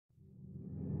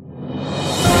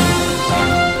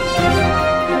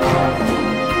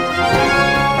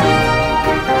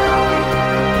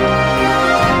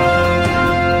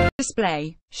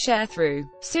display. Sharethrough.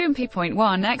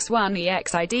 Soompi.1x1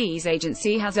 EXID's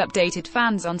agency has updated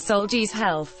fans on Solji's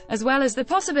health, as well as the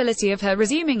possibility of her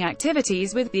resuming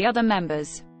activities with the other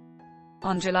members.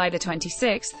 On July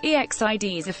 26,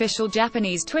 EXID's official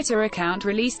Japanese Twitter account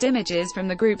released images from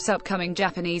the group's upcoming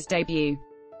Japanese debut.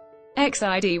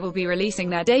 EXID will be releasing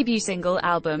their debut single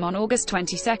album on August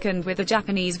 22 with a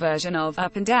Japanese version of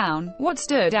Up and Down. What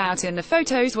stood out in the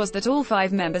photos was that all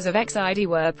 5 members of EXID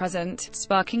were present,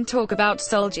 sparking talk about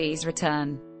Solji's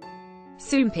return.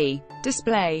 Soompi.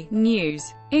 Display.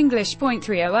 News.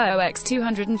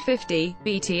 English.300x250,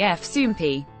 BTF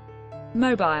Soompi.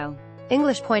 Mobile.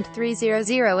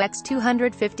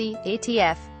 English.300x250,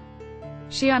 ATF.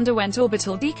 She underwent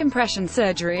orbital decompression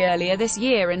surgery earlier this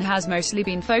year and has mostly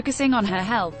been focusing on her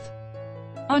health.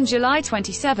 On July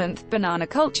 27, Banana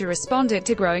Culture responded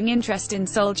to growing interest in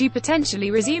Solji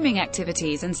potentially resuming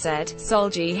activities and said,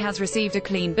 "Solji has received a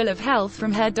clean bill of health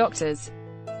from her doctors.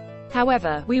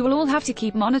 However, we will all have to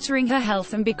keep monitoring her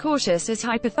health and be cautious as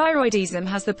hypothyroidism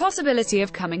has the possibility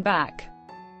of coming back."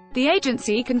 The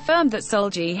agency confirmed that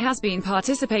Solji has been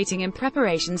participating in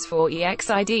preparations for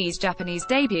EXID's Japanese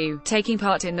debut, taking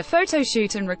part in the photo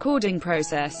shoot and recording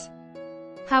process.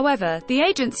 However, the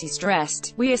agency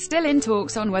stressed, "We are still in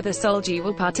talks on whether Solji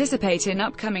will participate in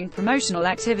upcoming promotional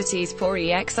activities for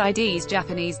EXID's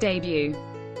Japanese debut.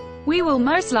 We will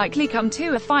most likely come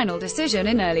to a final decision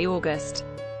in early August.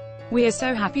 We are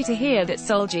so happy to hear that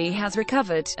Solji has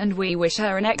recovered, and we wish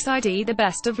her and EXID the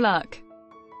best of luck."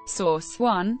 Source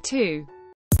 1, 2.